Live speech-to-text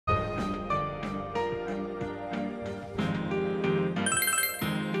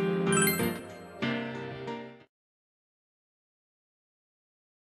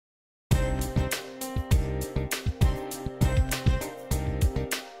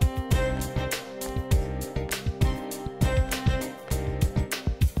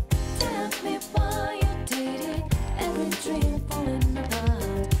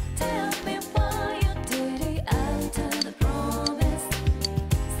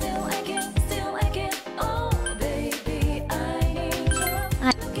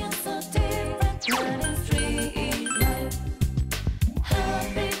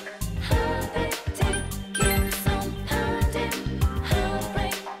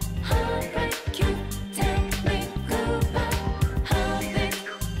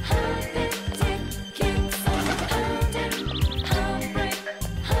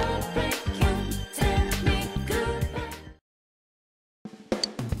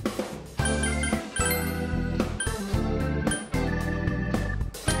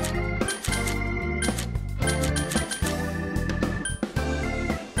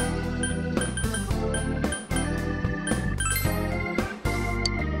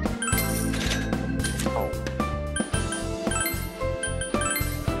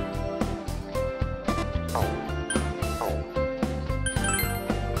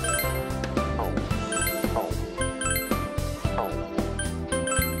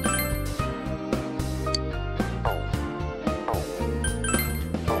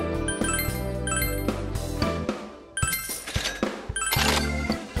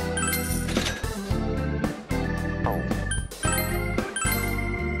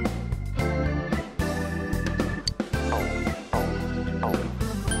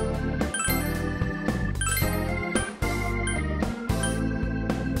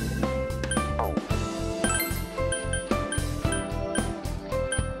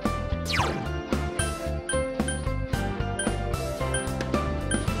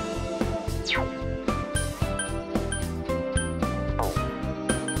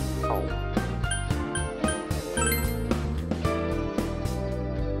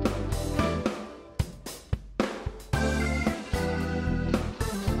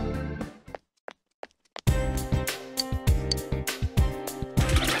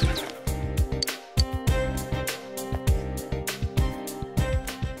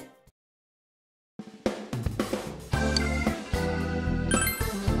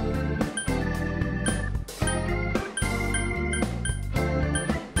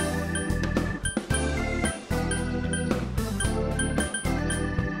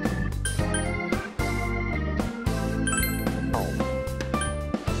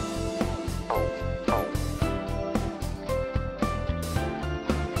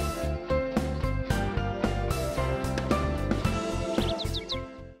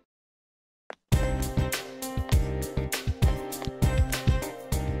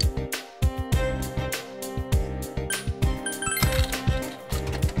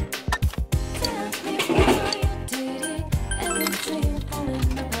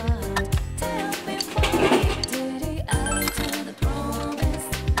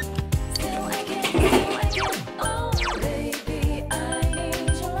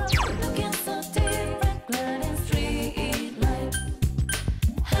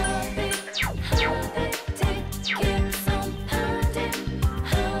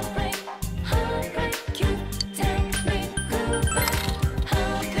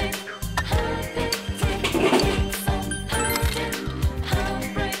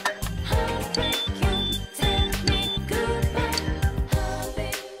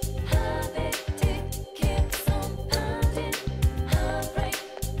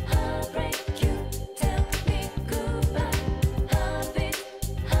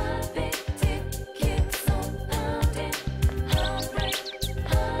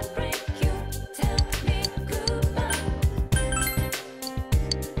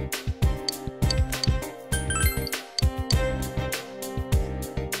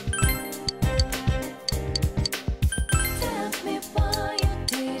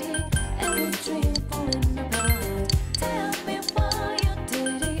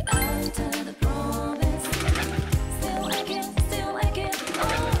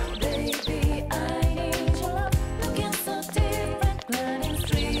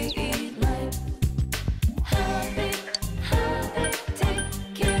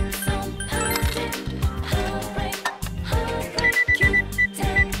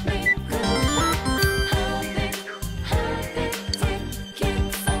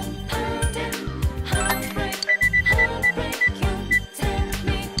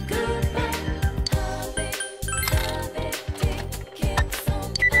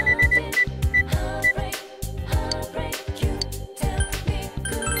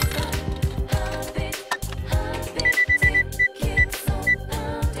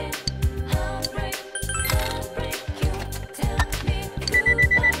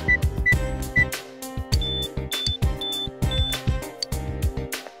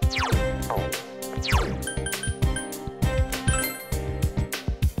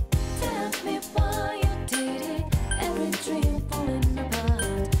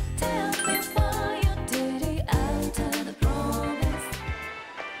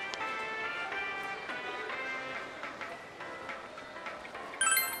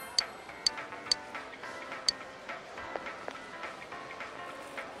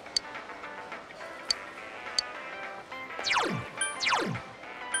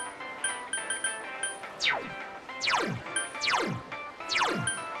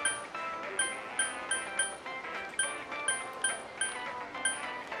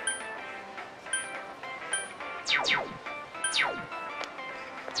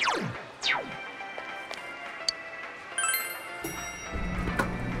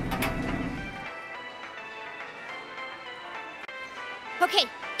Okay,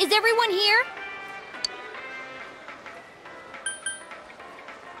 is everyone here?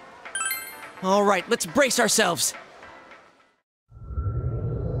 All right, let's brace ourselves.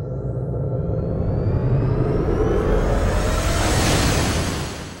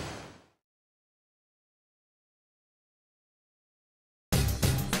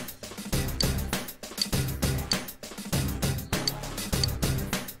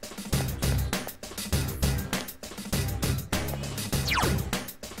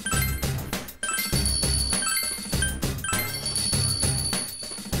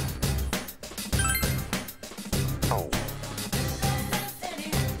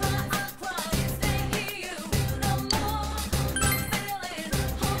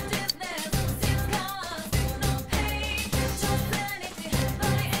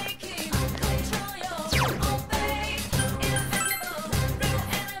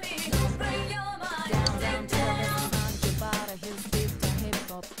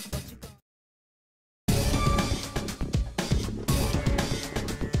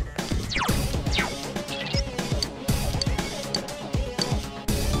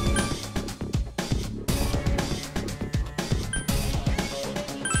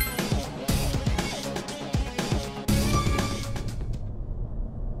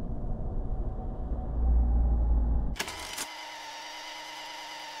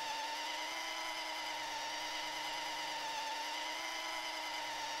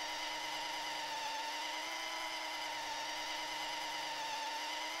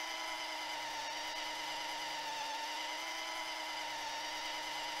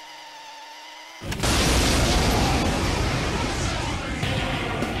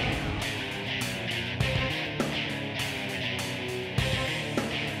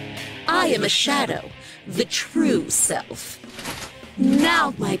 I am a shadow, the true self.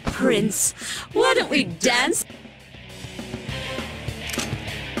 Now, my prince, why don't we dance?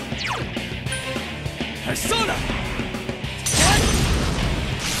 Persona!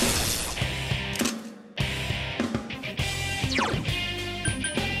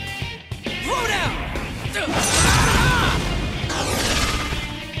 Throw down!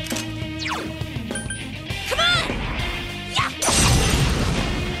 Come on! Yeah!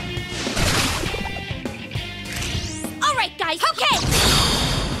 All right, guys. Okay.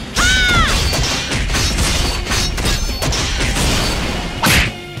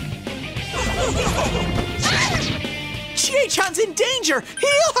 Chie-chan's in danger!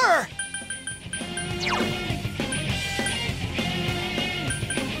 Heal her!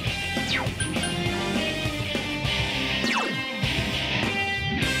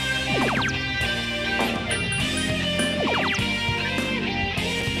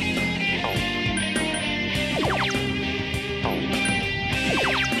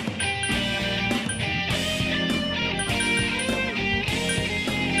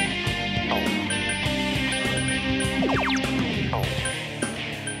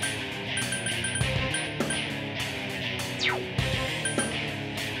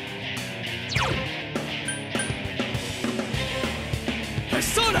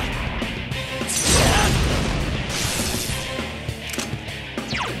 Persona!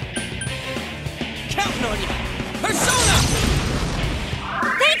 Counting on you! Persona!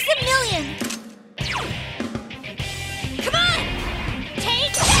 Thanks a million! Come on!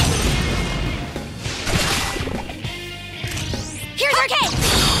 Take this! Here's our cake!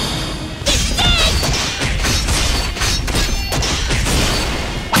 This is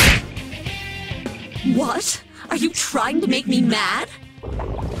it! What? Are you trying to make me mad?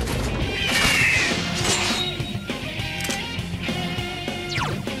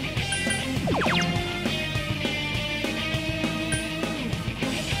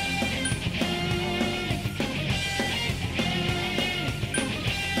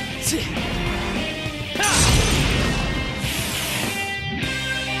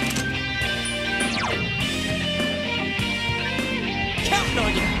 Counting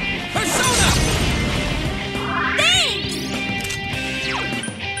on you! Persona! Thanks!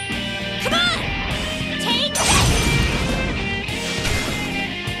 Come on! Take this!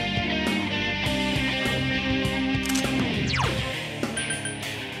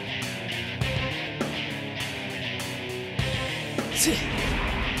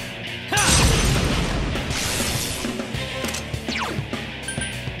 Ha!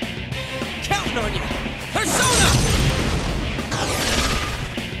 Counting on you! Persona!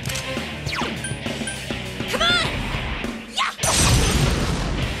 Come on! Yeah!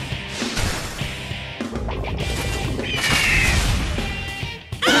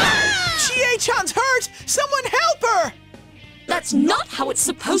 Chie-chan's hurt! Someone help her! That's not how it's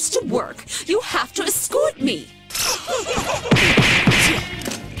supposed to work. You have to escort me.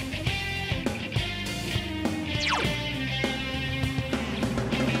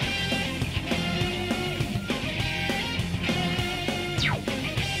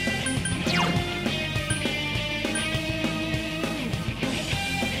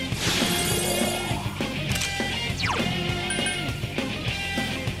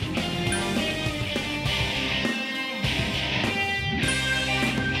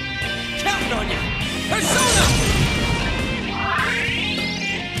 Counting on you! Persona!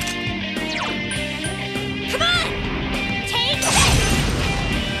 Come on! Take this!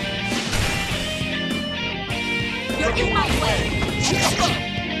 You're in my way!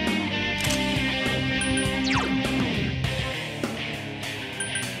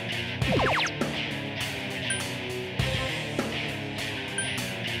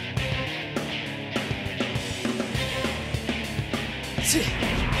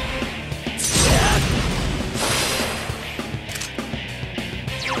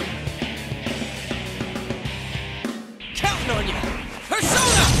 Counting on you!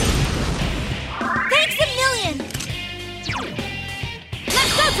 Persona! Thanks a million!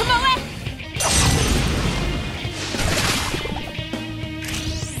 Let's go, Tomoe!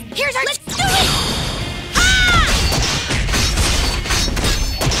 Here's our... Let's do it! Ah!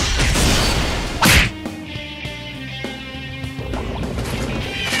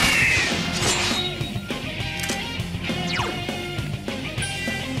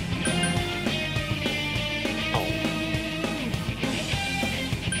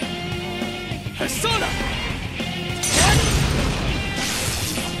 Persona!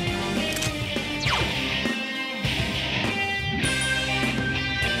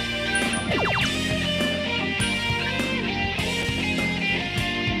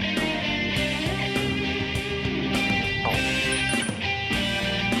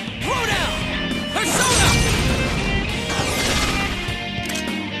 Throw down! Persona!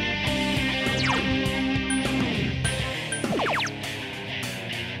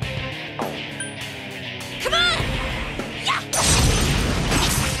 Come on! Yeah!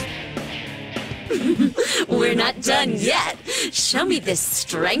 We're not done yet. Show me this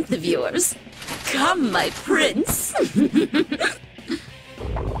strength of yours. Come, my prince.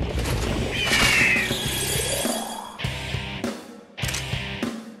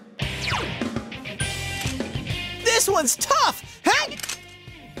 This one's tough! Hey!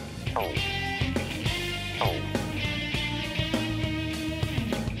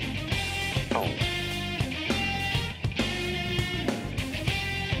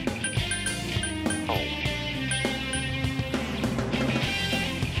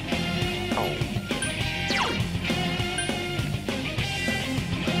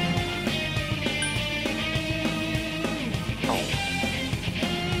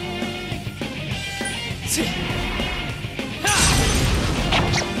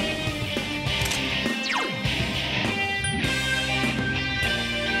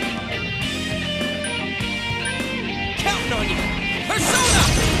 Counting on you! Persona!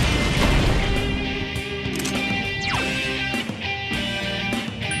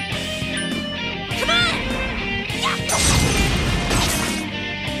 Come on! Yeah!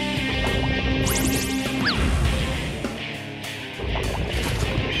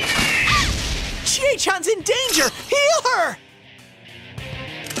 Chie-chan's in danger! Heal her!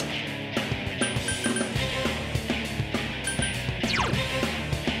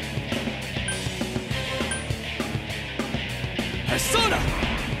 Persona!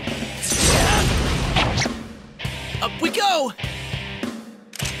 Up we go!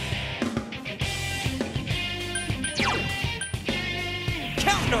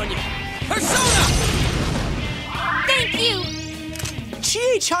 Counting on you! Persona! Thank you!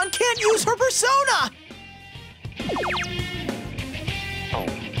 Chie-chan can't use her persona!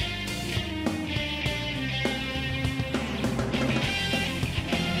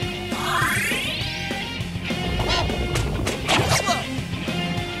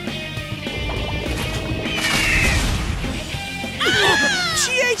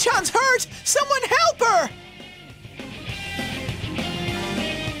 Chie-chan's hurt! Someone help her!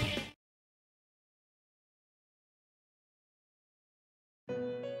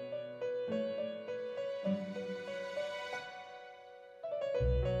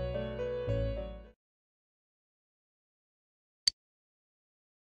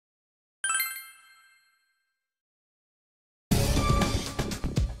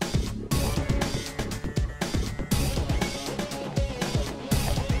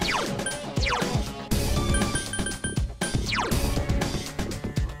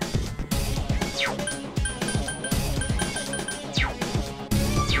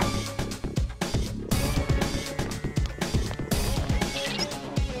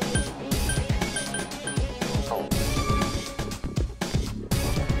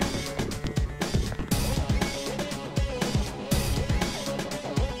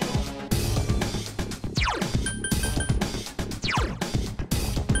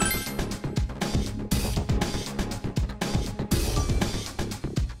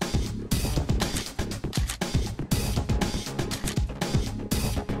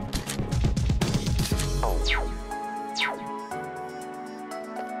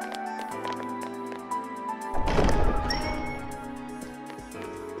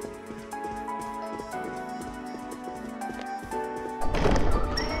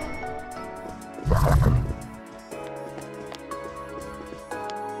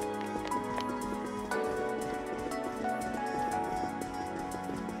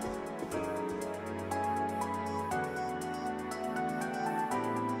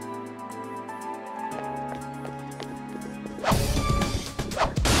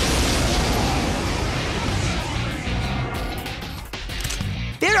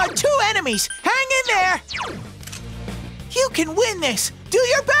 2 enemies! Hang in there! You can win this! Do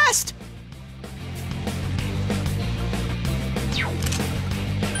your best!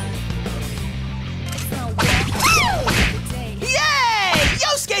 Yay!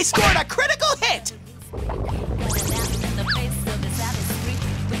 Yosuke scored a critical hit!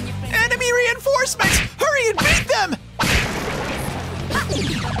 Enemy reinforcements! Hurry and beat them!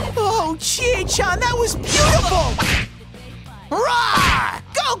 Oh, Chie-chan, that was beautiful! Rah!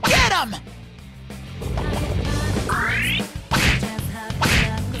 Go get him!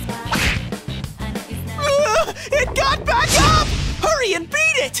 It got back up! Hurry and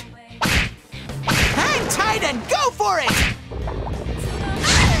beat it! Hang tight and go for it!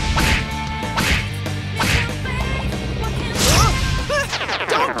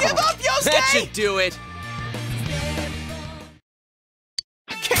 Don't give up, Yosuke! That should do it!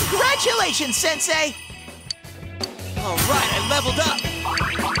 Congratulations, Sensei! All right, I leveled up!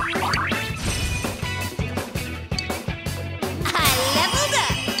 I leveled up!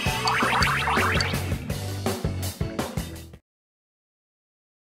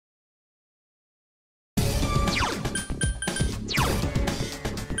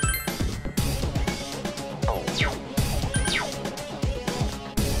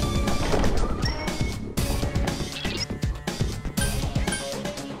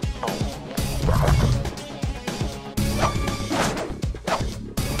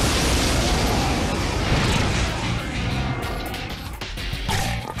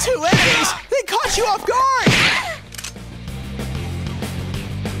 2 enemies! They caught you off guard!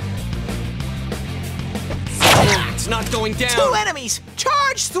 It's not going down! 2 enemies!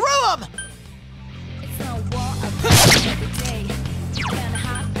 Charge through them!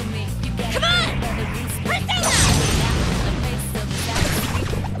 Come on! Persona!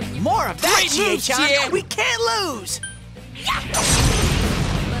 More of that, Great move, Chie-chan! Chie. We can't lose!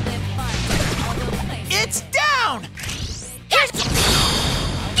 It's down! Gotcha!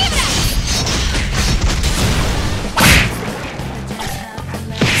 Give it up!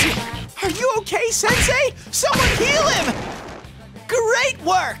 Are you okay, Sensei? Someone heal him! Great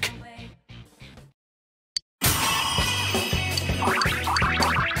work!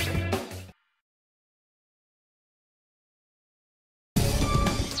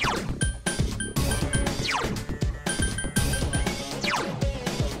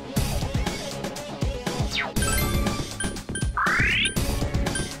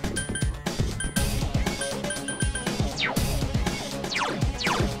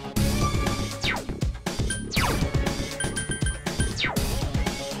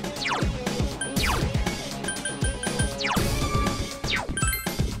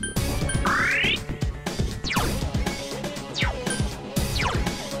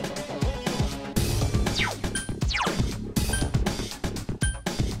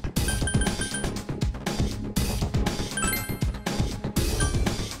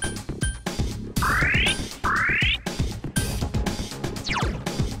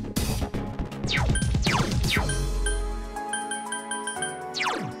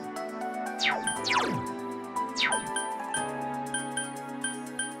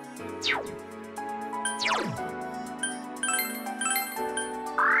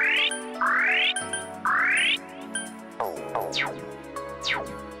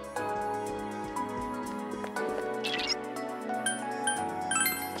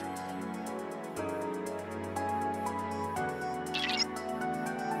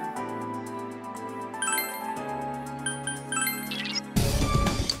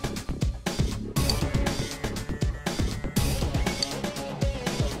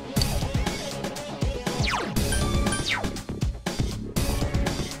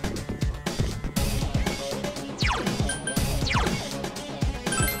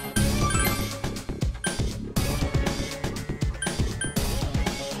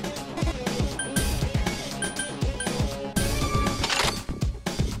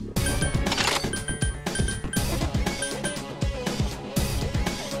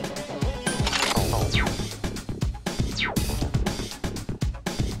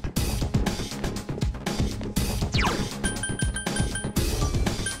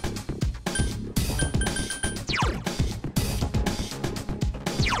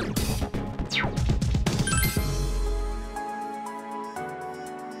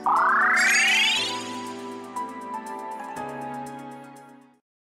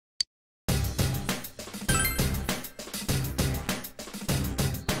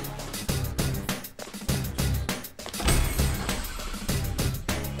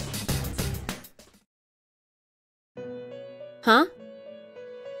 Huh?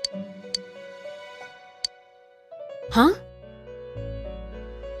 Huh?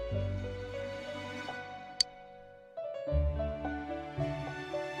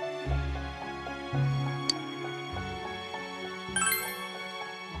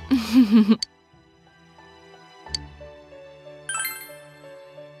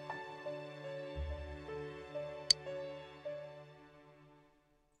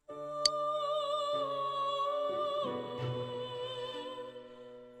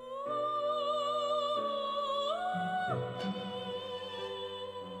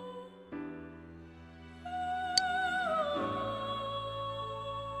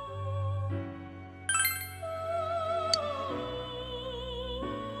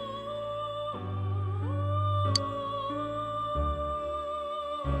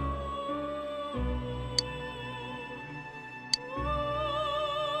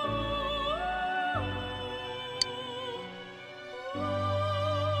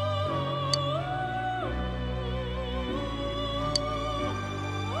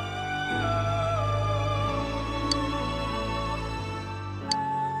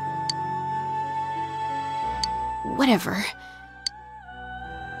 Whatever.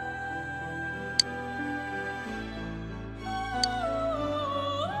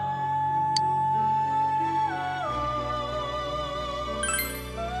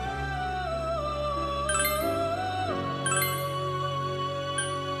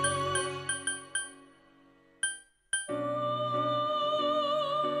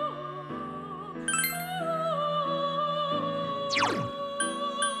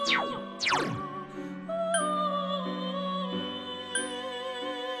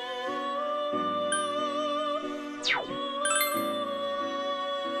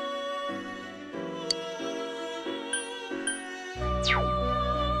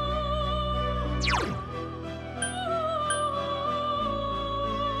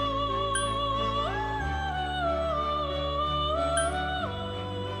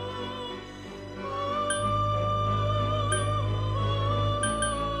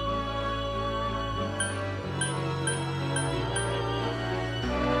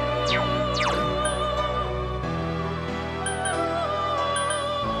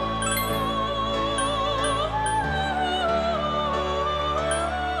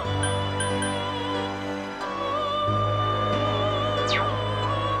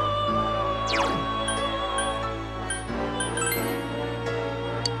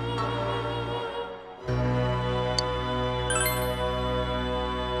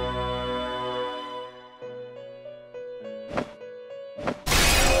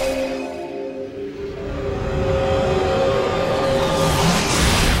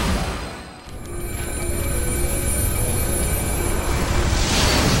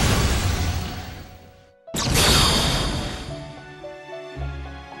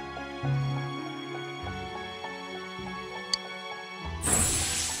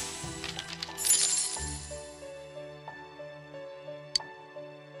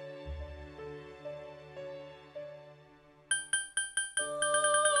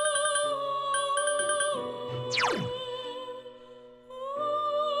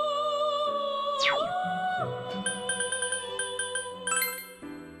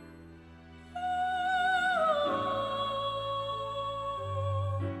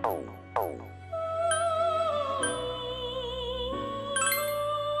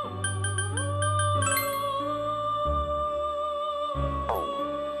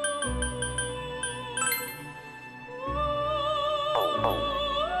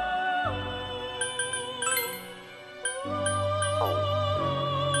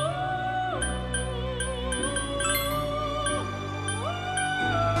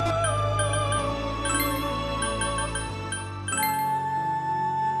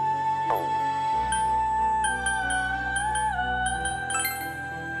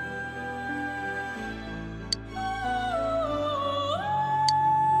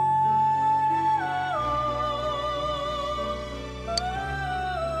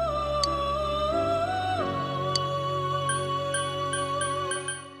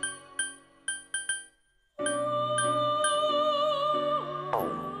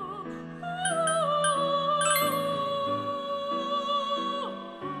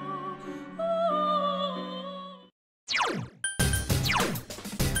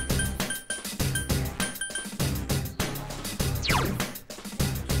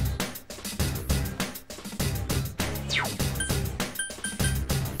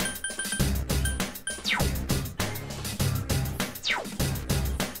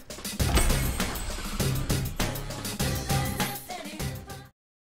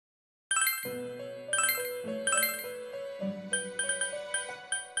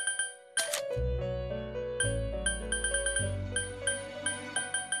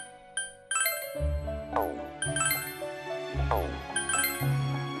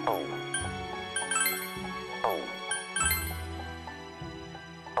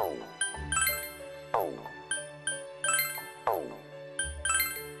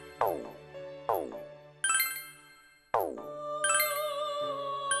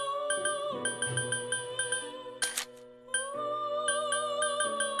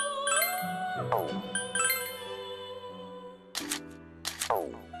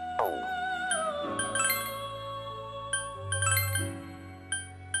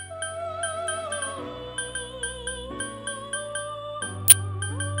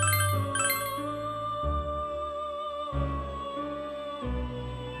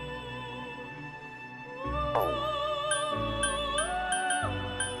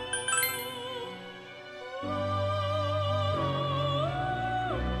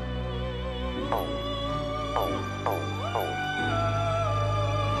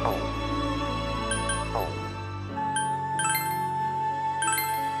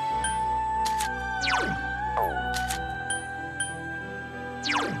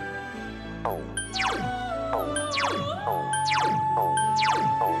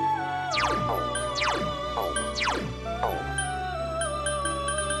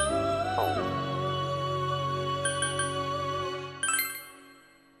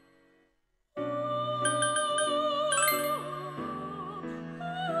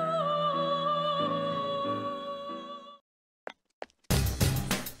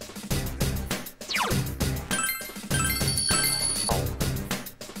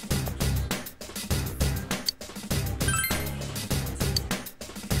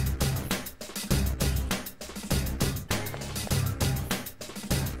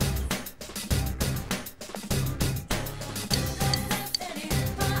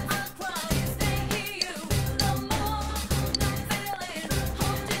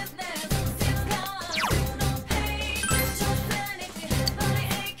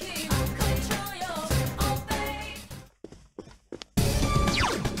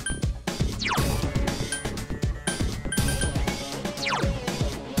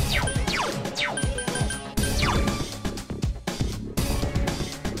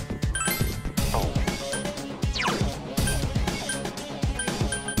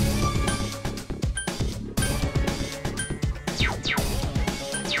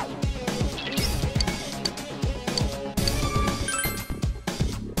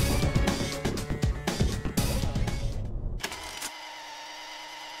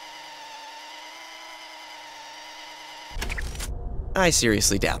 I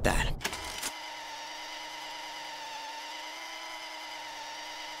seriously doubt that.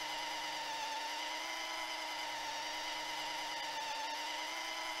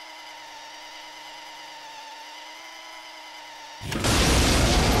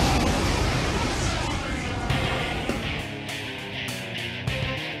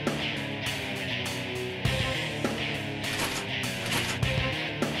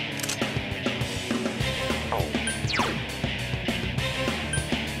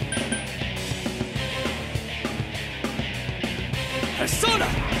 Persona!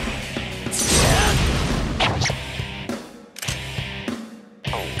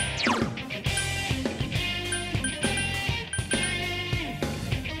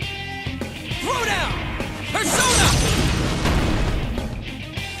 Throw down! Persona!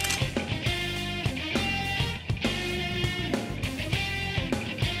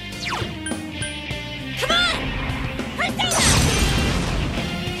 Come on! Persona!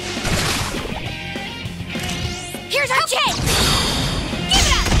 Here's our chance! Give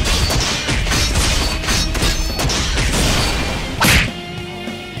it up!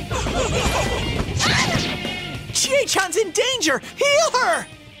 Chie-chan's in danger! Heal her!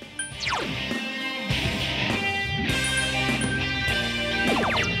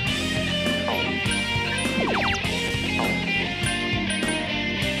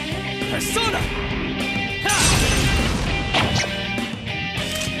 Persona!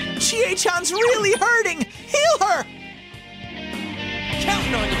 Chie-chan's really hurting! Heal her!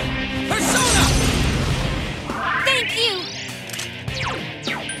 Counting on you! Persona! Thank you!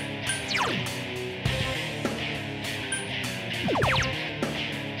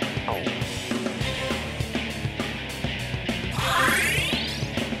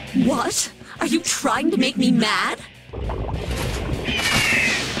 What? Are you trying to make me mad?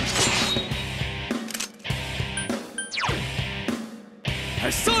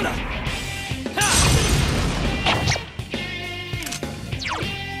 Persona!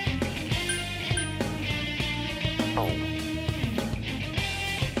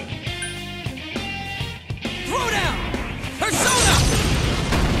 Throw down! Persona!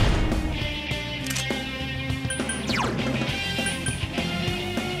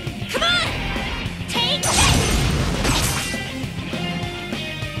 Come on! Take this!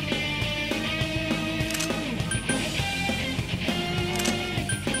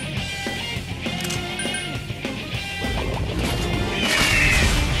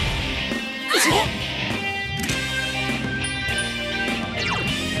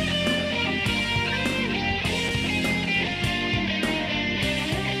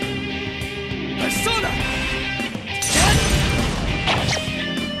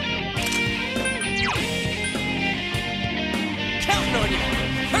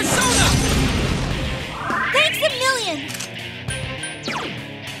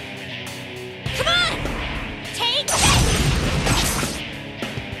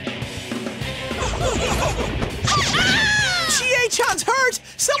 Sona's hurt!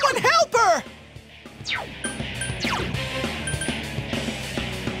 Someone help her!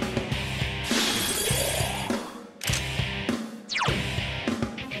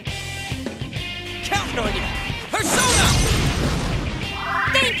 Counting on you! Persona!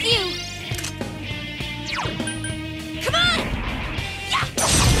 Thank you! Come on! Yeah!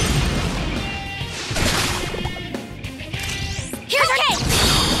 Here's our cake!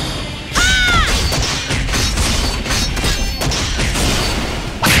 Ah!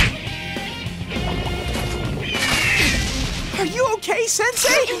 Are you okay,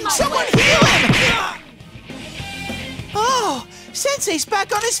 Sensei? Someone heal him! Oh, Sensei's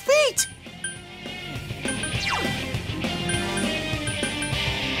back on his feet!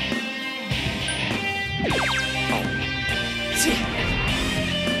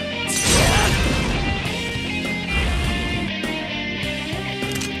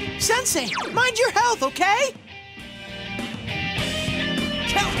 Sensei, mind your health, okay?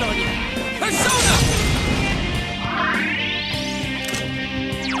 Counting on you! Persona!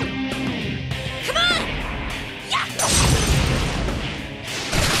 Come on! Yeah!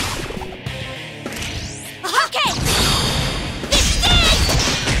 Okay! This is it!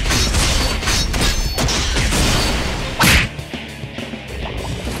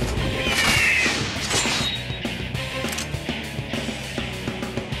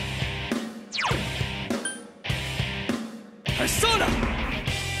 Persona!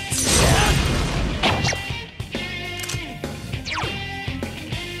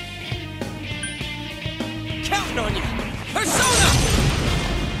 Counting on you! Persona!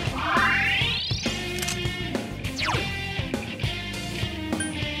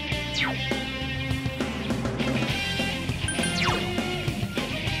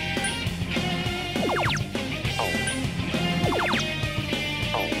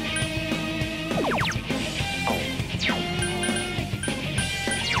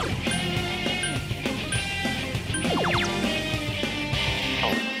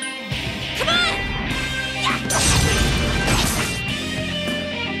 Come on! Yeah!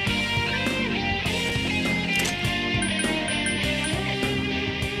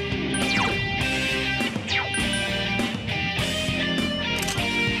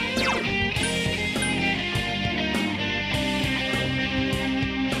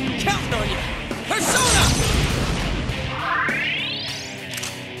 Counting on you! Persona!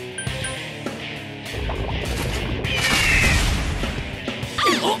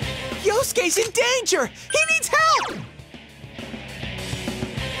 Yosuke's in danger! He needs help!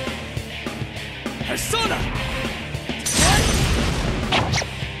 Persona!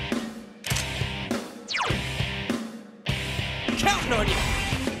 Counting on you!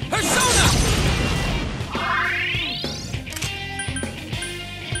 Persona!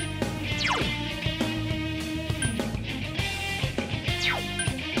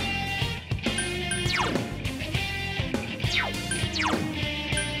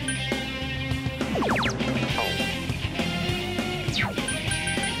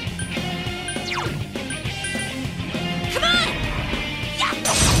 Come on! Yeah!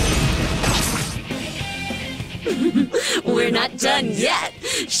 We're not done yet.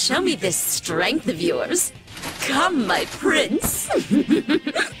 Show me this strength of yours. Come, my prince.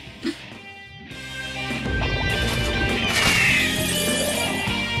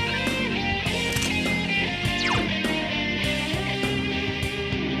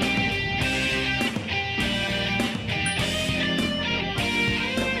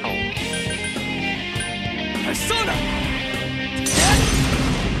 Persona!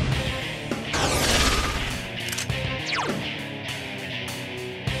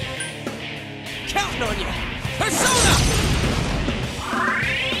 Counting on you! Persona!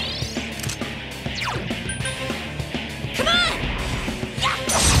 Come on! Yeah!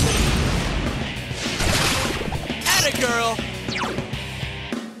 Atta girl!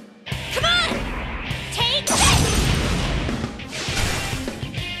 Come on! Take this!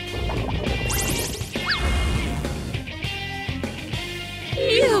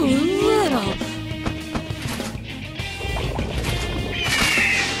 You little...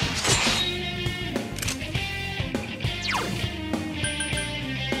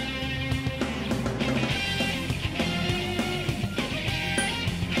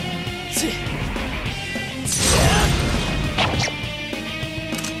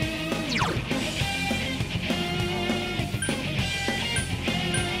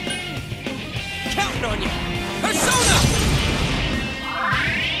 Counting on you! Persona!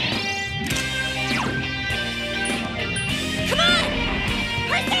 Come on!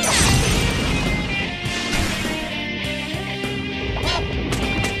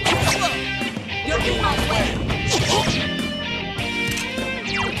 Persona! You're in my way!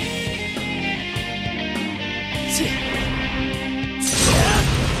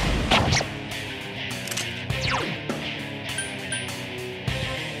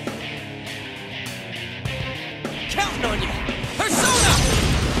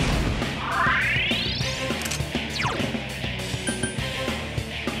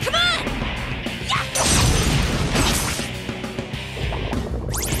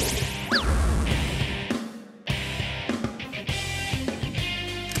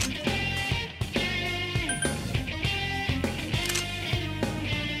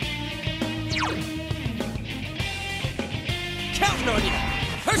 on you!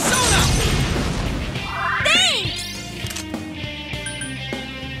 Persona! Thanks!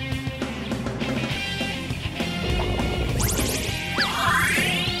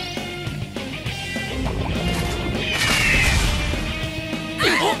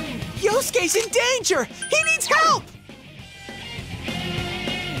 Yosuke's in danger! He needs help!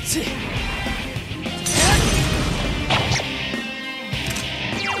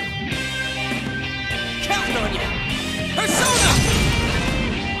 Counting on you! Persona!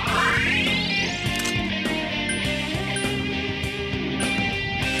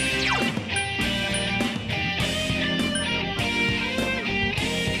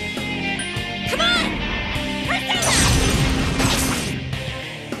 Come on! Persona!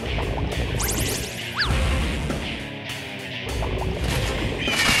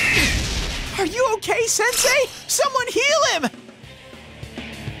 Are you okay, Sensei? Someone heal him!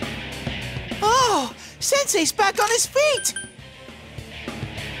 Oh, Sensei's back on his feet!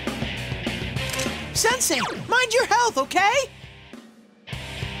 Sensei, mind your health, okay?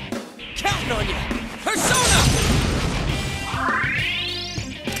 Counting on you! Persona!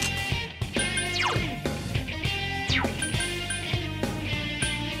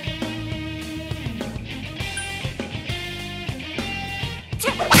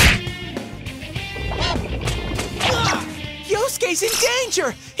 Yosuke's in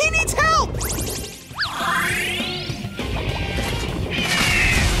danger! He needs help!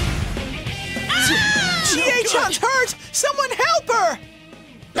 Chie-chan's hurt! Someone help her!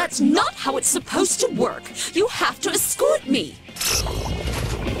 That's not how it's supposed to work. You have to escort me.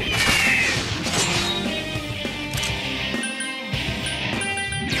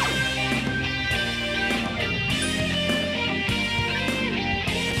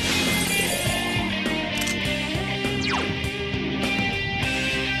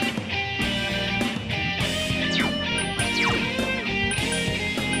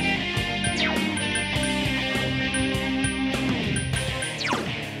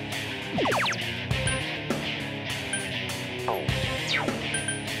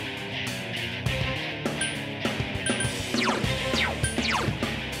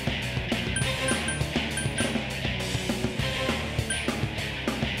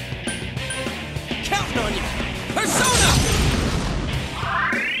 Counting on you! Persona!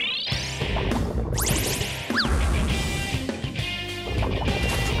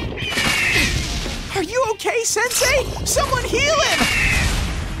 Are you okay, Sensei? Someone heal him!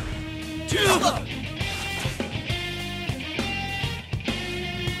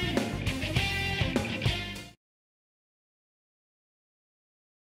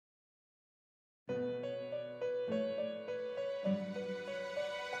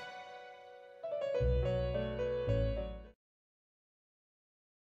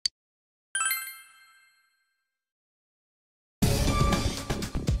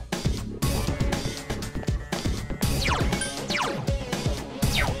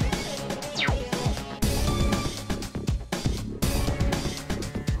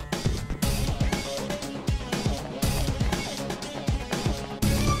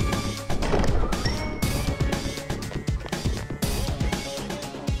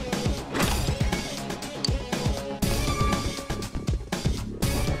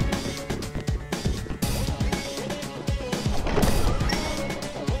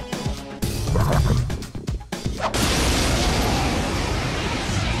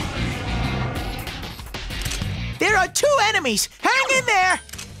 There are two enemies! Hang in there!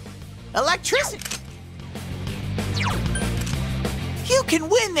 Electricity! You can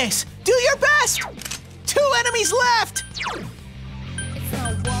win this! Do your best! Two enemies left! It's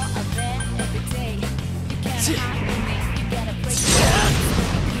no war out there every day. You can't hide from me. You gotta break the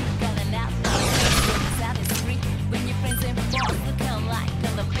You gotta not let it free. When your friends and boss look alike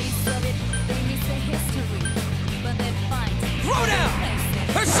on the face of it, they miss the history. But they fight. Throw down!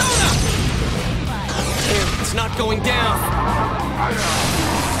 Persona! It's not going down!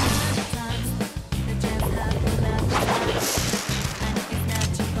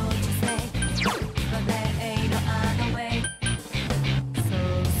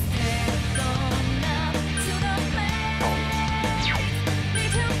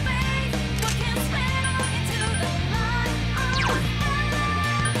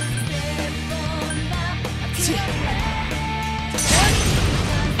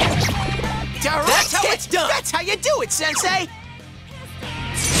 That's how it's done! That's how you do it, Sensei!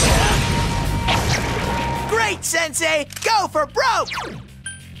 Great, Sensei! Go for broke!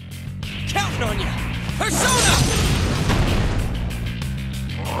 Counting on you! Persona!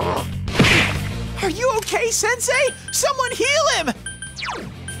 Are you okay, Sensei? Someone heal him!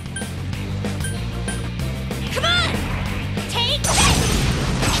 Come on! Take that!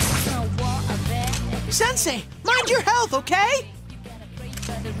 Sensei, mind your health, okay?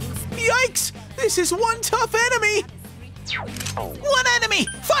 Yikes! This is one tough enemy! One enemy!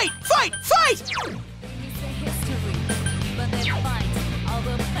 Fight! Fight! Fight!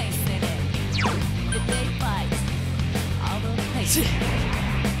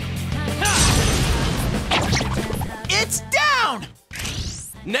 It's down!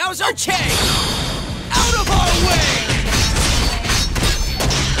 Now's our chance! Out of our way!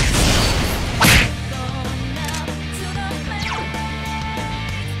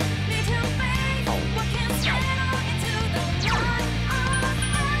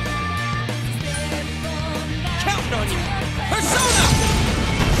 Counting on you! Persona!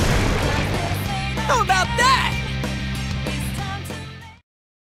 How about that?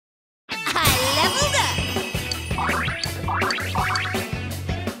 I leveled up.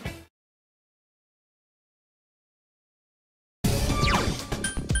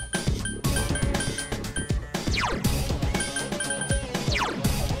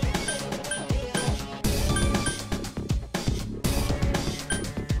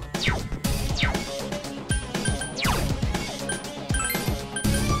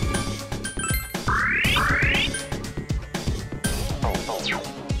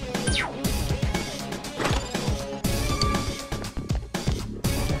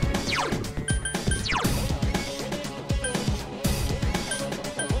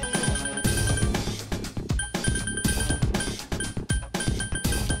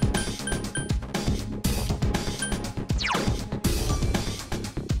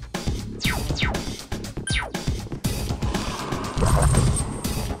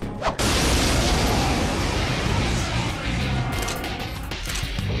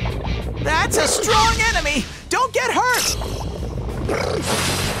 That's a strong enemy! Don't get hurt!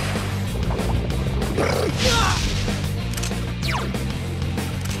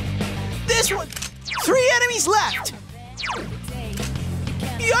 This one! 3 enemies left!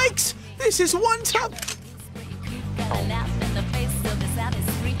 Yikes! This is one tough...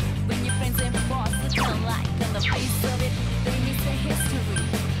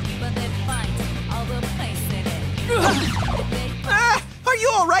 Are you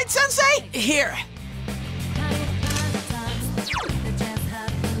alright, Sensei? Here.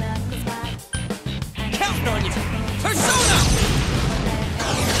 Counting on you! Persona!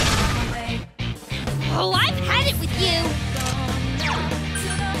 Oh, I've had it with you.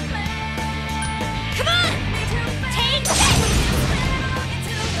 Come on! Take this!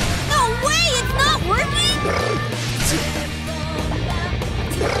 No way! It's not working!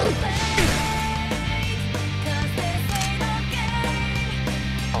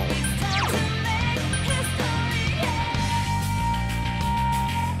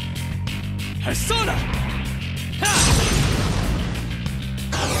 Persona! Ha!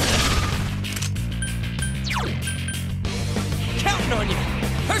 Counting on you!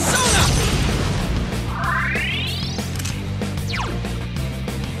 Persona!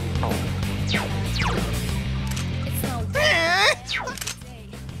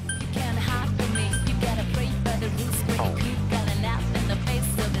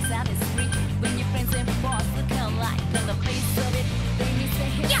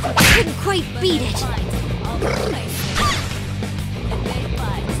 Couldn't quite beat it.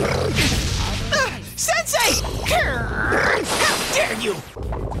 Sensei! How dare you!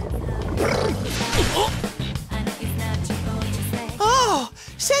 Oh!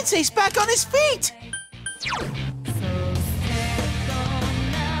 Sensei's back on his feet!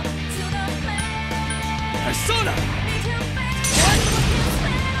 Persona!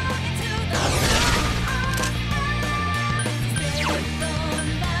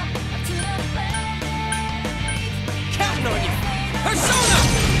 Counting on you! Persona!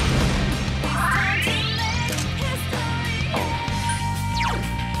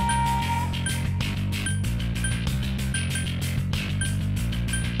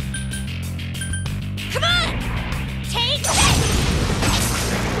 Come on! Take this!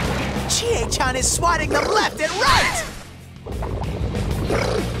 Chie-chan is swatting them left and right!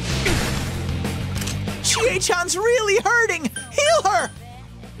 Chie-chan's really hurting! Heal her!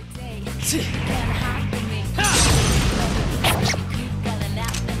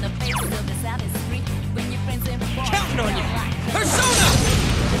 Counting on you! Persona!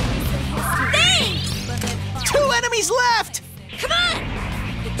 Thanks! 2 enemies left! Come on!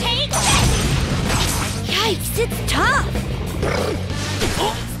 Take this! Yikes, it's tough!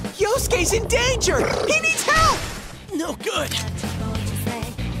 Yosuke's in danger! He needs help! No good!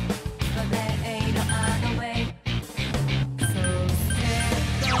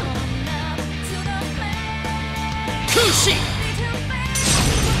 Kushi!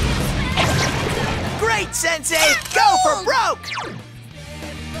 Great! Sensei! Go for broke!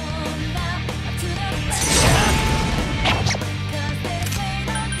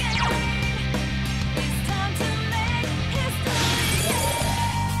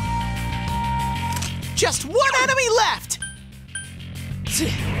 Just one enemy left!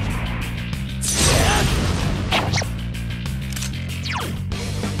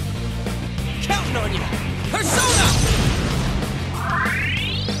 Counting on you! Persona!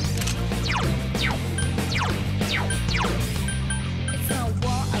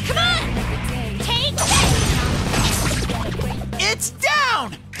 Come on! Take this! It's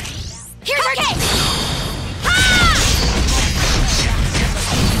down! Here's our cake!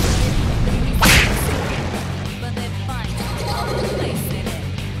 But they find all the place in it.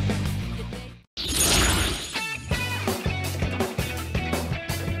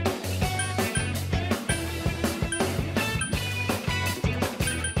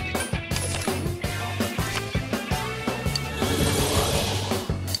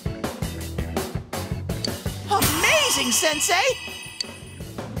 Amazing, Sensei!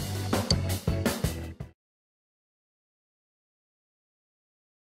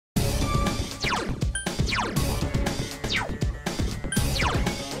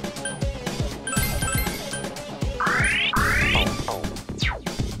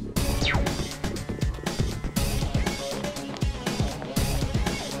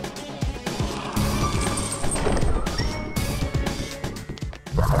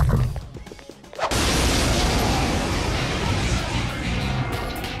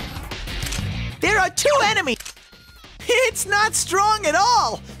 There are two enemies! It's not strong at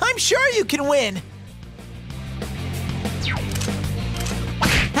all! I'm sure you can win!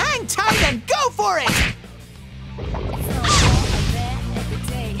 Hang tight and go for it!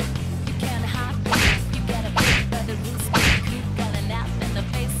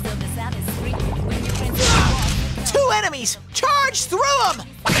 Two enemies! Charge through them!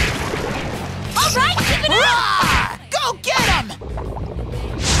 All right, keep it up! Go get him!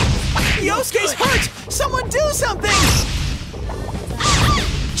 Yosuke's hurt! Someone do something!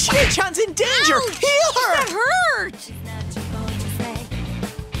 Chie-chan's in danger! Ouch! Heal her! That hurt!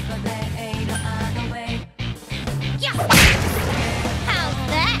 Yeah! How's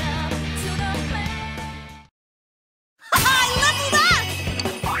that? I leveled up!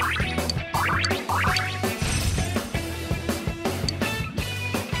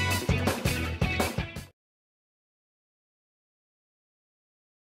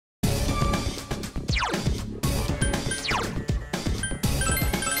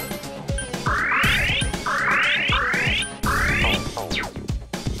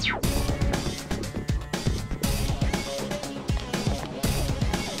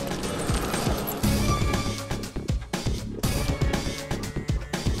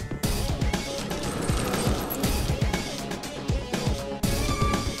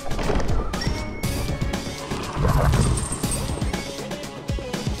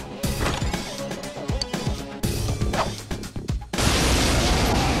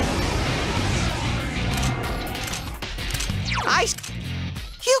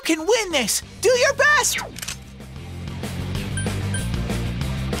 You can win this! Do your best!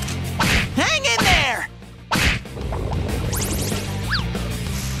 Hang in there!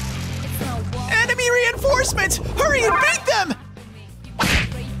 Enemy reinforcements! Hurry and beat them!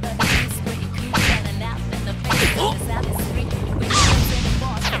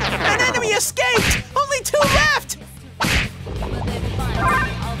 An enemy escaped! Only two left!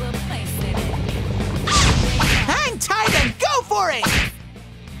 Hang tight and go for it!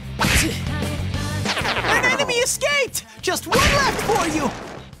 An enemy escaped! Just one left for you!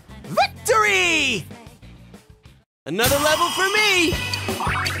 Victory! Another level for me!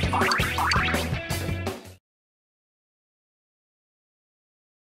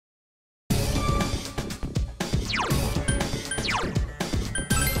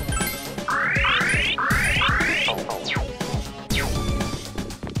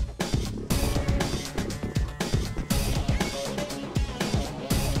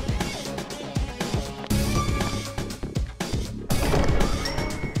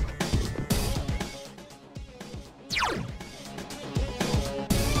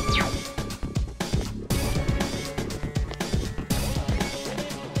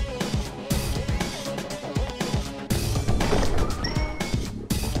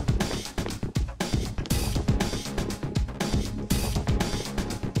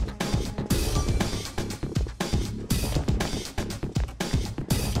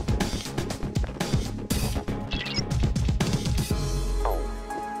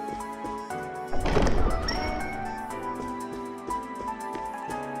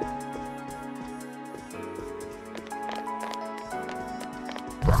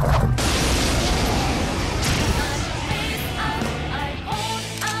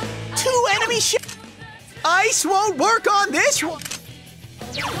 Ice won't work on this one.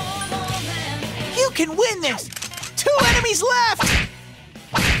 You can win this. 2 enemies left.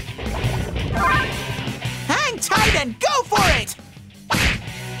 Hang tight and go for it.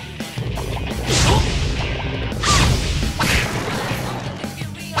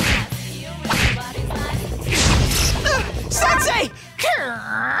 Sensei!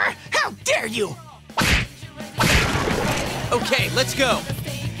 How dare you! Okay, let's go.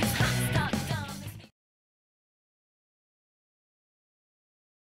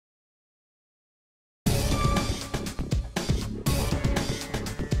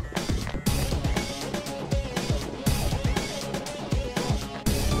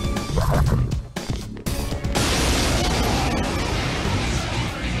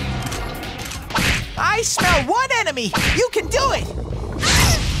 I smell 1 enemy! You can do it!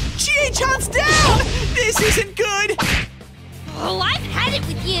 Chie-chan's down! This isn't good! Oh, I've had it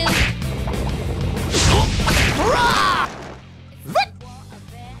with you. Hurrah!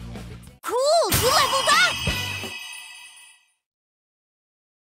 Cool, you leveled up.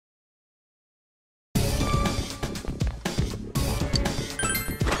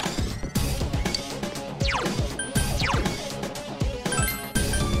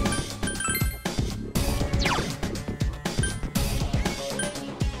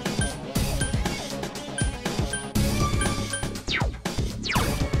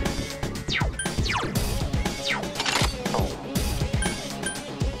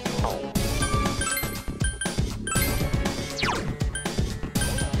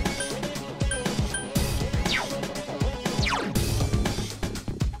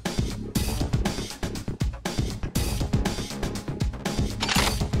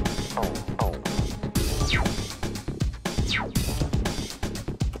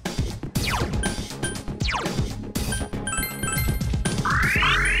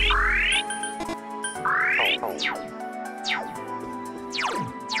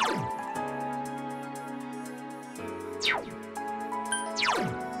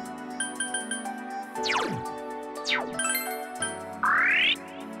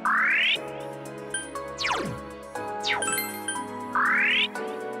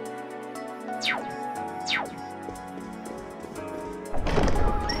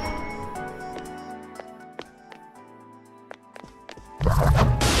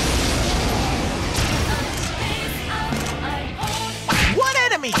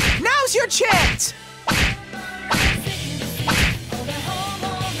 Now's your chance!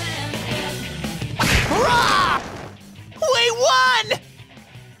 Hurrah! We won!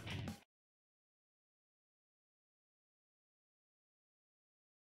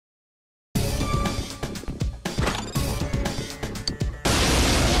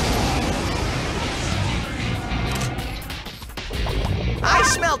 I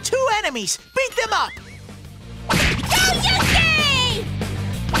smell 2 enemies! Beat them up! Go, Yusuke!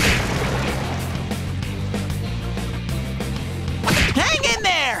 Hang in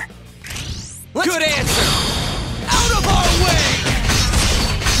there! Good answer! Out of our way!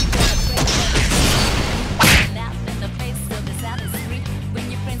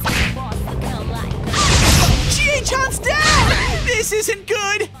 Chie-chan's down! This isn't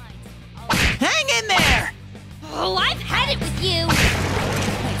good! Hang in there! Oh, I've had it with you!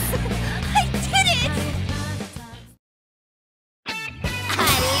 I did it! I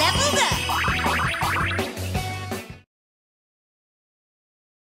leveled up!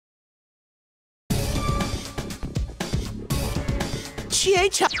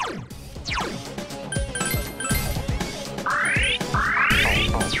 Chie-chan...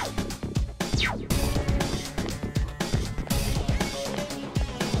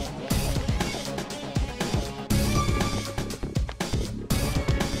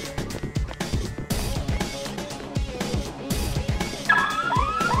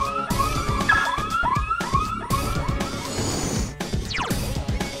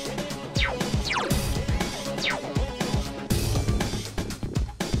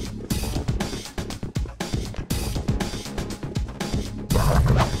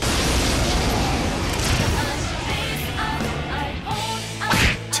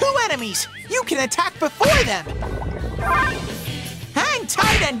 Enemies! You can attack before them! Hang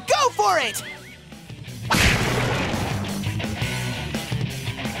tight and go for it!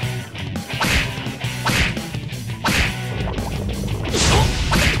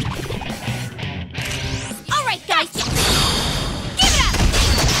 All right, guys! Give it up!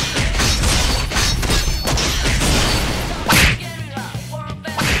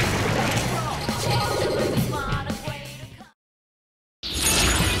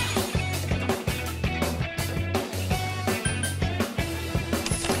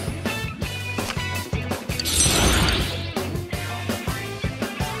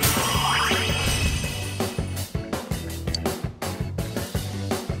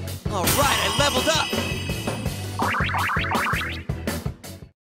 All right, I leveled up.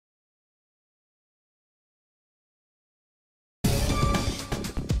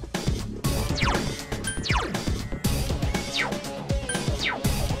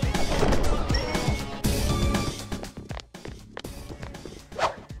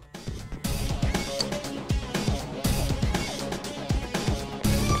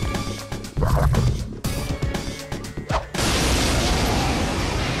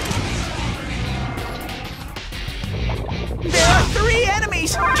 There are 3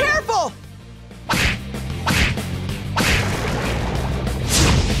 enemies! Careful!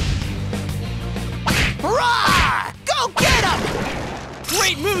 Hurrah! Go get him!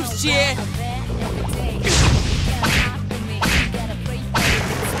 Great moves, Jie!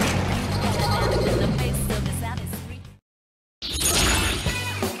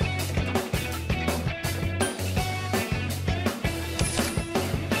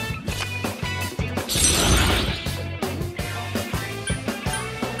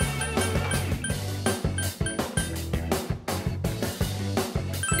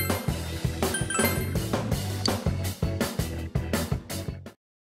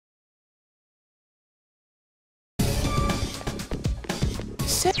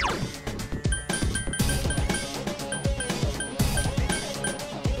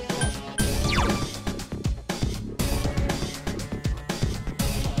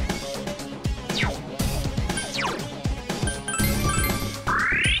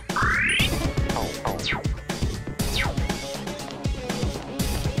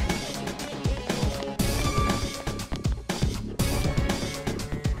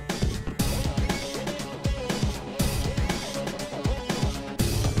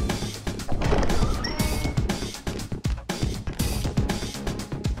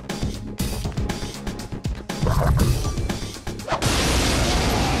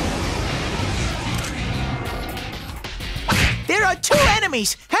 There are 2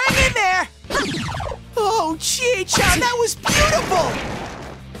 enemies! Hang in there! Oh, Chie-chan, that was beautiful!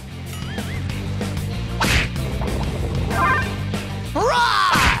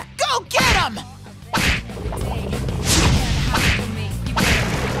 Hurrah! Go get him!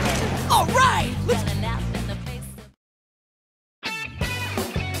 All right! Let's...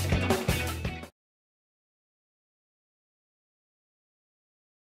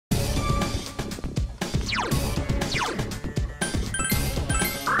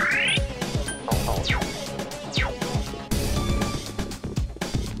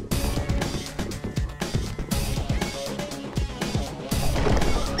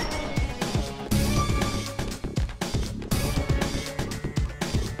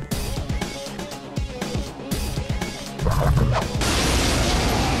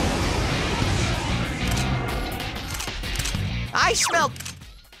 I smell...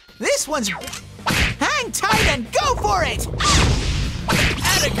 This one's... Hang tight and go for it!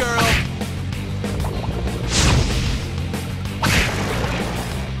 Atta girl!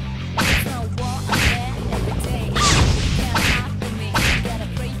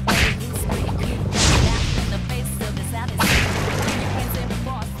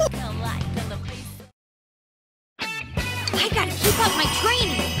 I gotta keep up my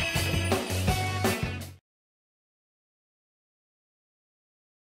training!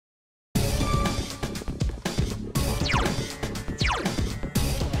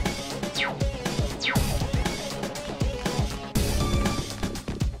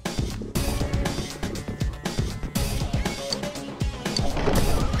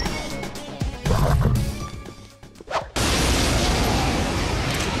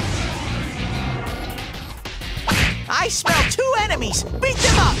 I smell 2 enemies! Beat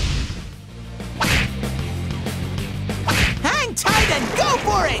them up! Hang tight and go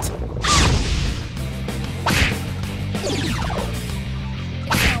for it!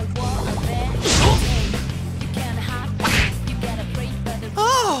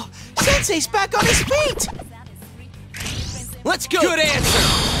 Oh! Sensei's back on his feet! Let's go! Good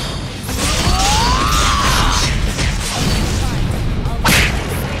answer!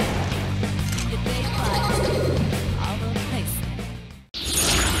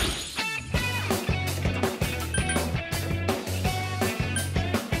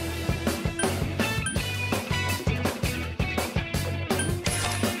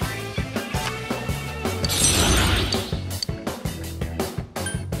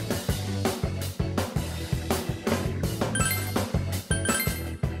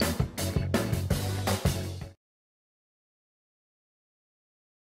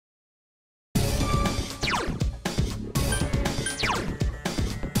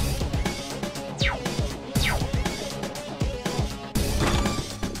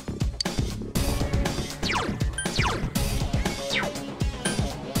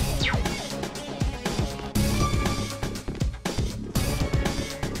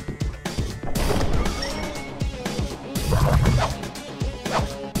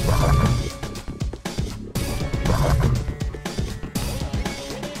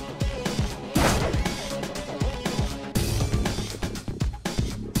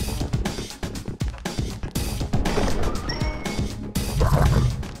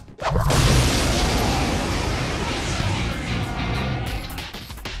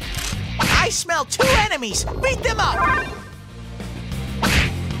 smell 2 enemies! Beat them up!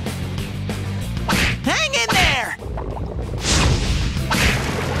 Hang in there!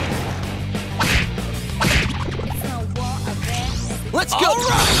 It's no war of that. Let's go! All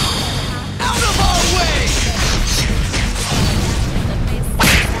right! Out of our way!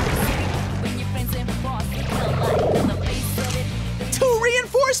 When your friends and boss get light on the face of it. 2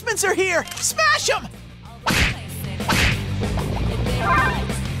 reinforcements are here! Smash them!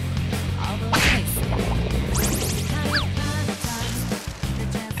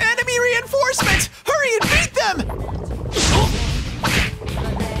 Enemy reinforcements! Hurry and beat them!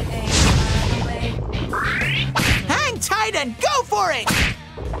 Hang tight and go for it!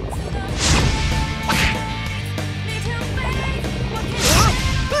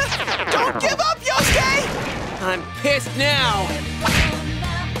 Don't give up, Yosuke! I'm pissed now!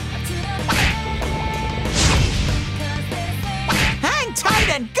 Hang tight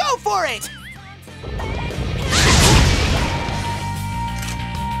and go for it!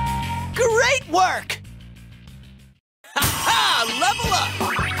 Great work! Ha! Level up!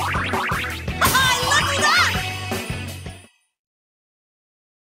 I leveled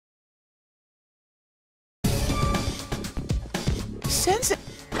up! Sense.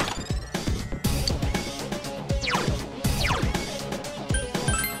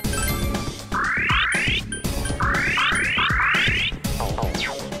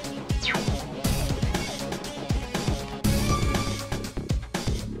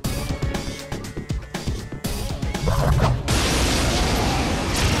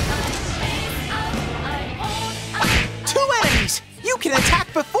 You can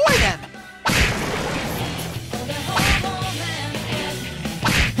attack before them!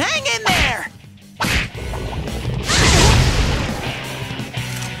 Hang in there!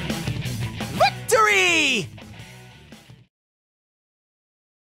 Victory!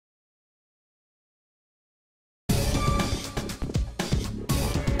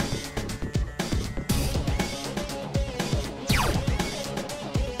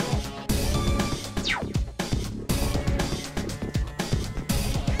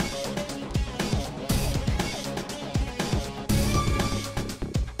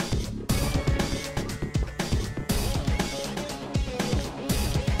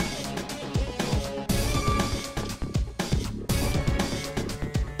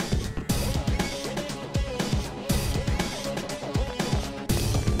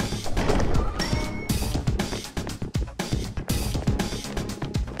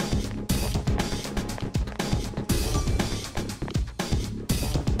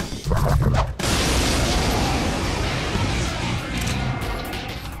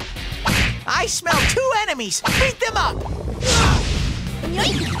 I smell 2 enemies! Beat them up!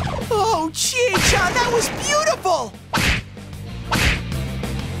 Oh, Chie-chan, that was beautiful!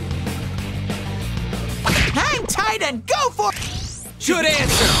 Hang tight and go for it! Good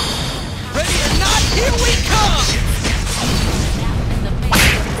answer! Ready or not, here we come!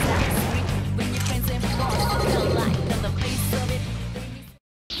 When your friends and boss get light on the face of it.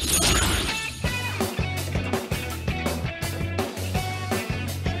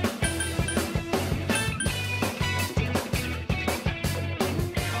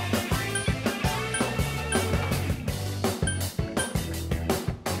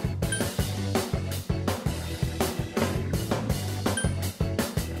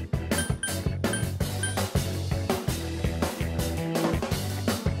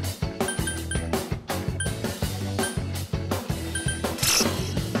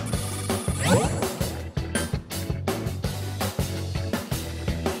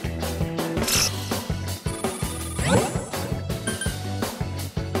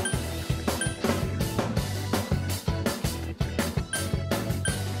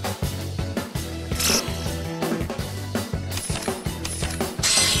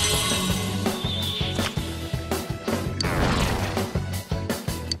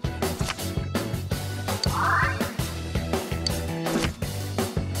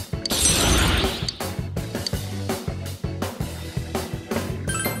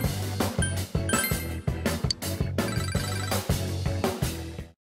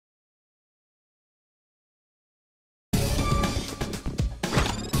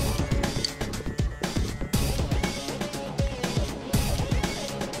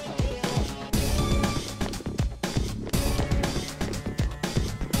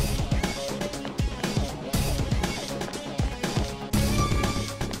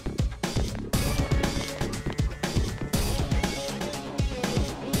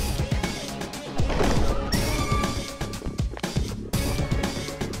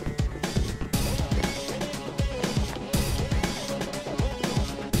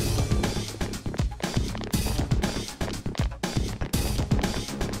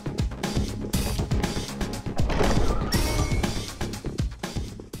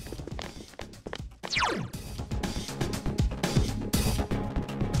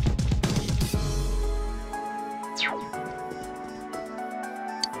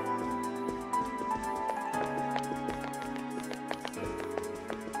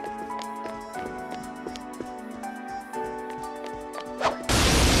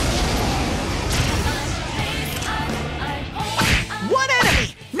 One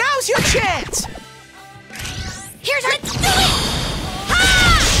enemy! Now's your chance! Here's let's do it!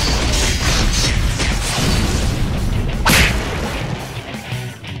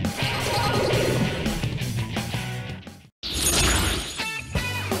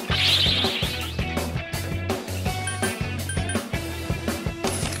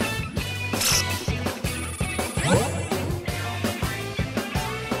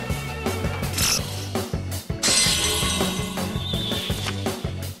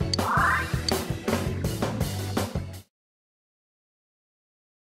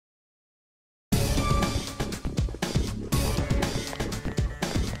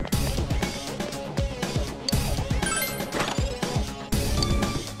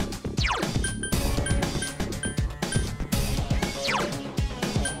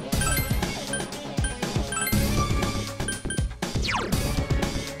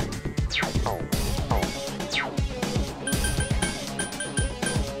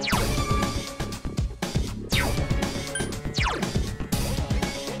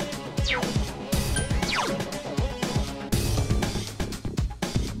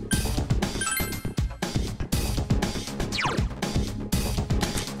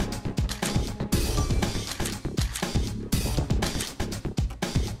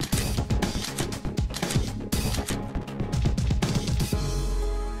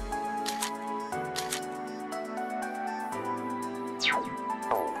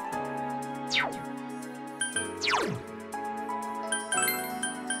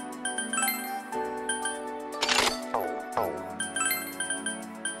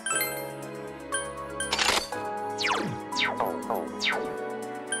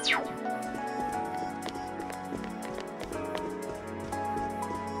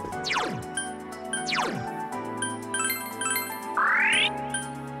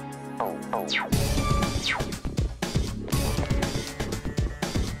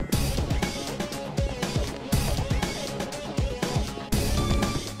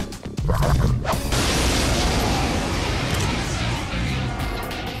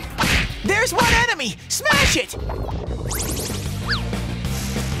 There's one enemy! Smash it!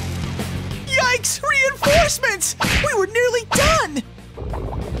 Yikes! Reinforcements! We were nearly done!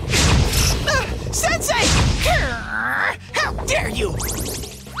 Sensei! How dare you!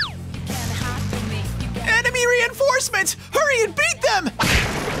 Enemy reinforcements! Hurry and beat them!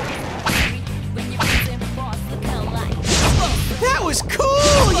 That was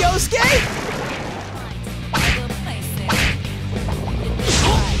cool, Yosuke!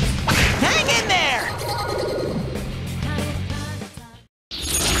 Hang in there!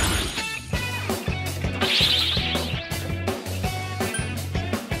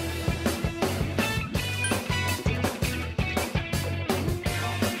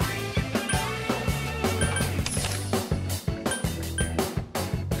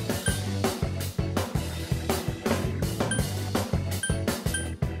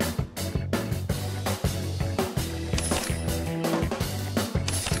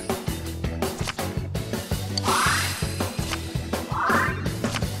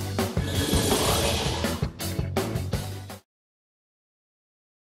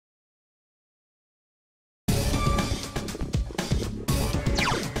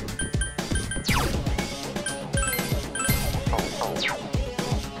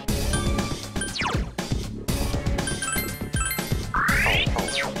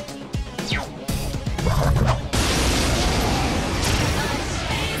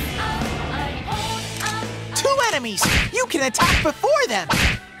 Enemies! You can attack before them!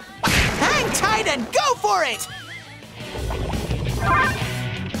 Hang tight and go for it!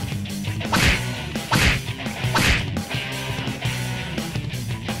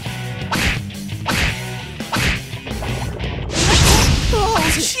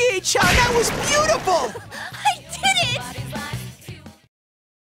 Oh, Chie-chan, that was beautiful! I did it!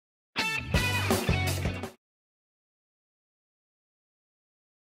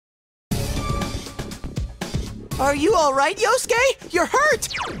 Are you all right, Yosuke? You're hurt!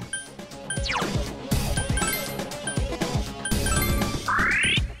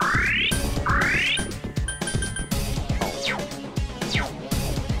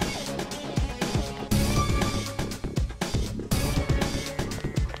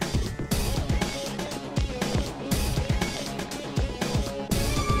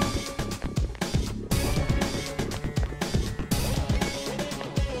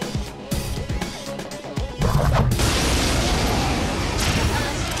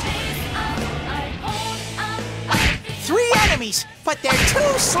 like they're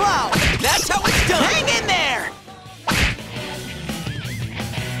too slow. That's how it's done! Hang in there!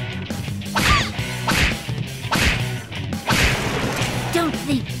 Don't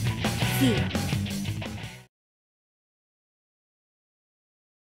think, feel.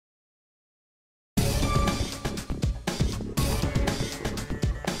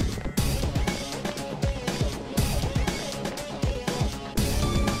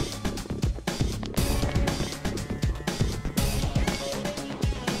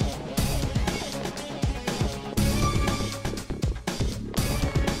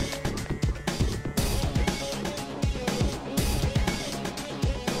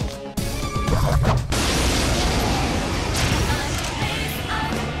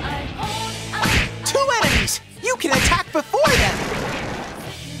 Two enemies! You can attack before them!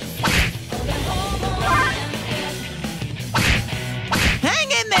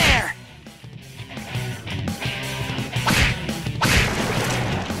 Hang in there!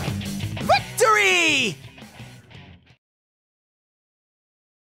 Victory!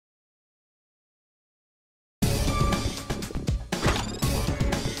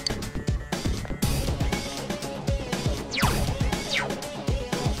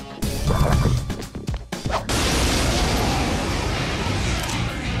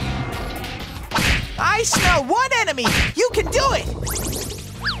 I smell one enemy! You can do it!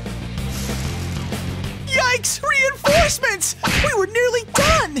 Yikes! Reinforcements! We were nearly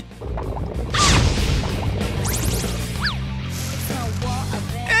done!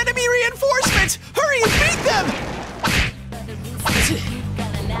 Enemy reinforcements! Hurry and beat them!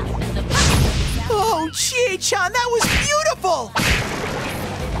 Oh, Chie-chan, that was beautiful!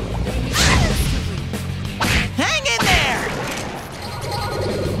 Hang in there!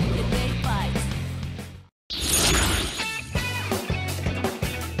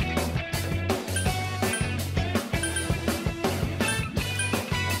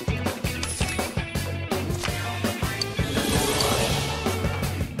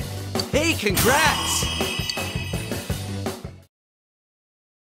 Hey, congrats!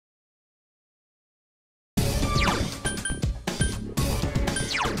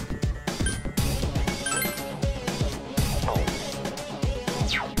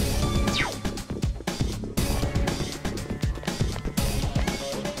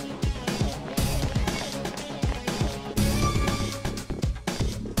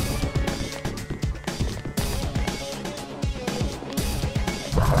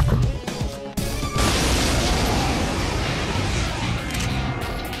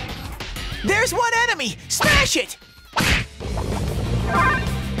 There's one enemy! Smash it!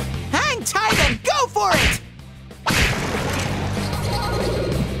 Hang tight and go for it!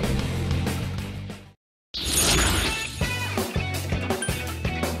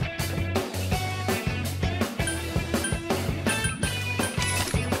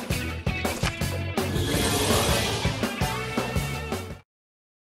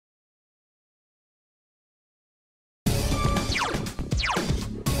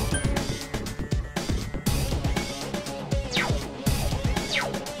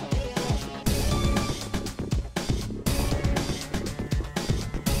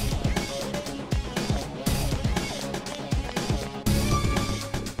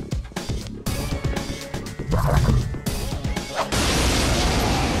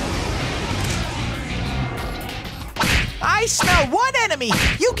 I smell one enemy!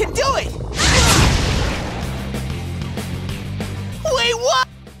 You can do it! Wait, what?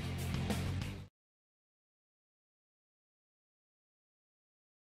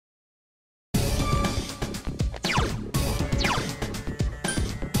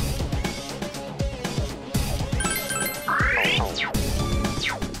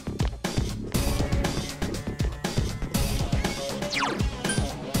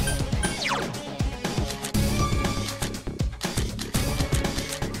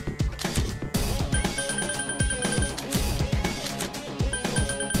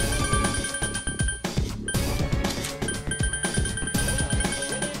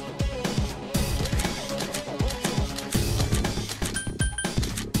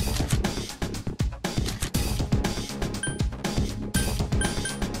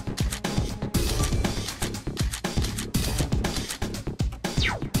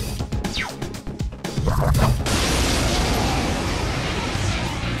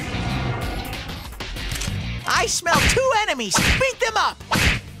 I smell two enemies! Beat them up!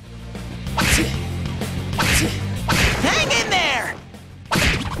 Hang in there!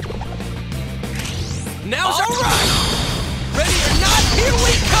 Now's our ride! Ready or not, here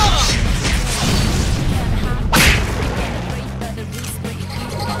we come!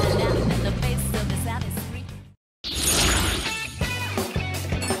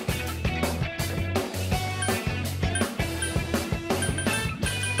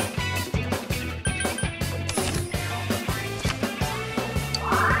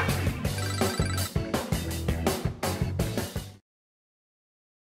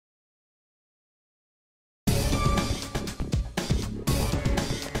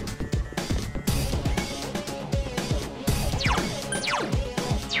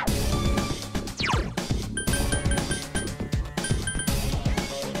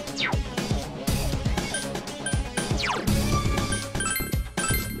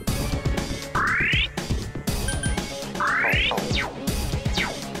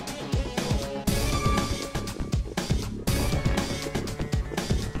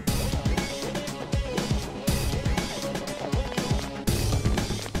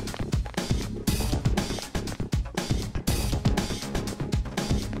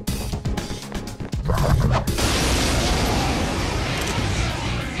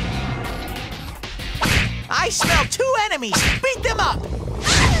 smell 2 enemies! Beat them up!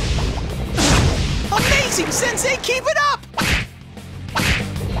 Amazing, Sensei! Keep it up!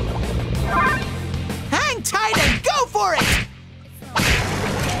 Hang tight and go for it!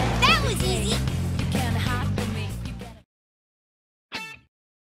 That was easy. You can't hide from me. You gotta...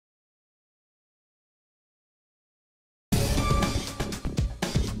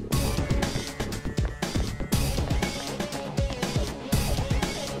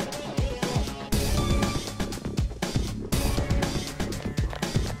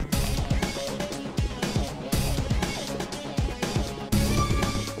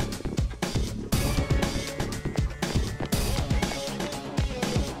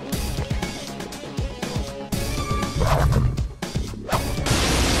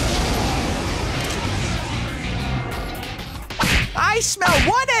 I smell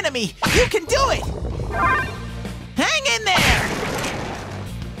 1 enemy! You can do it! Hang in there!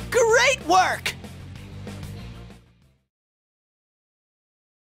 Great work!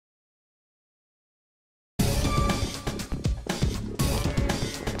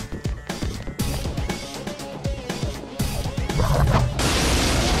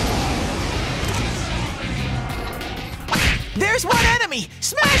 There's 1 enemy!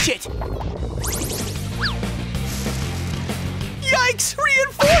 Smash it! Yikes!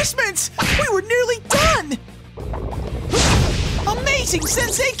 Reinforcements! We were nearly done! Amazing,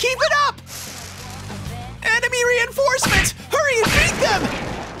 Sensei! Keep it up! Enemy reinforcements! Hurry and beat them!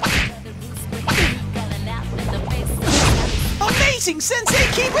 Amazing, Sensei!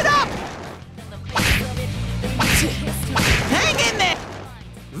 Keep it up! Hang in there!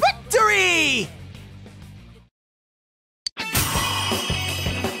 Victory!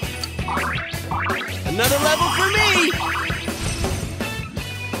 Another level for me!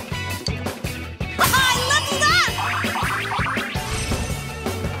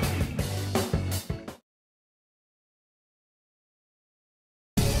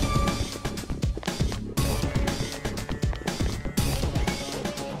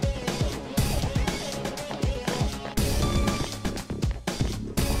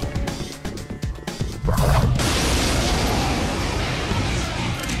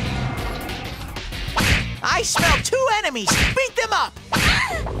 I smell 2 enemies! Beat them up!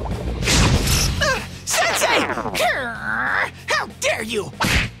 Sensei! How dare you!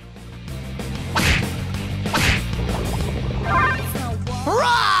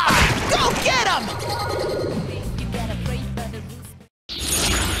 Hurrah! Go get him! You gotta pray for the rules.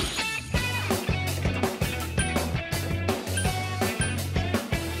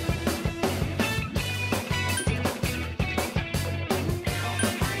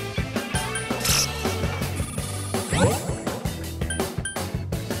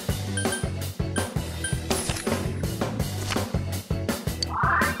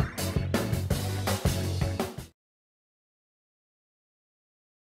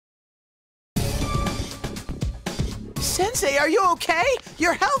 Sensei, are you okay?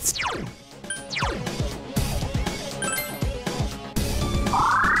 Your health's...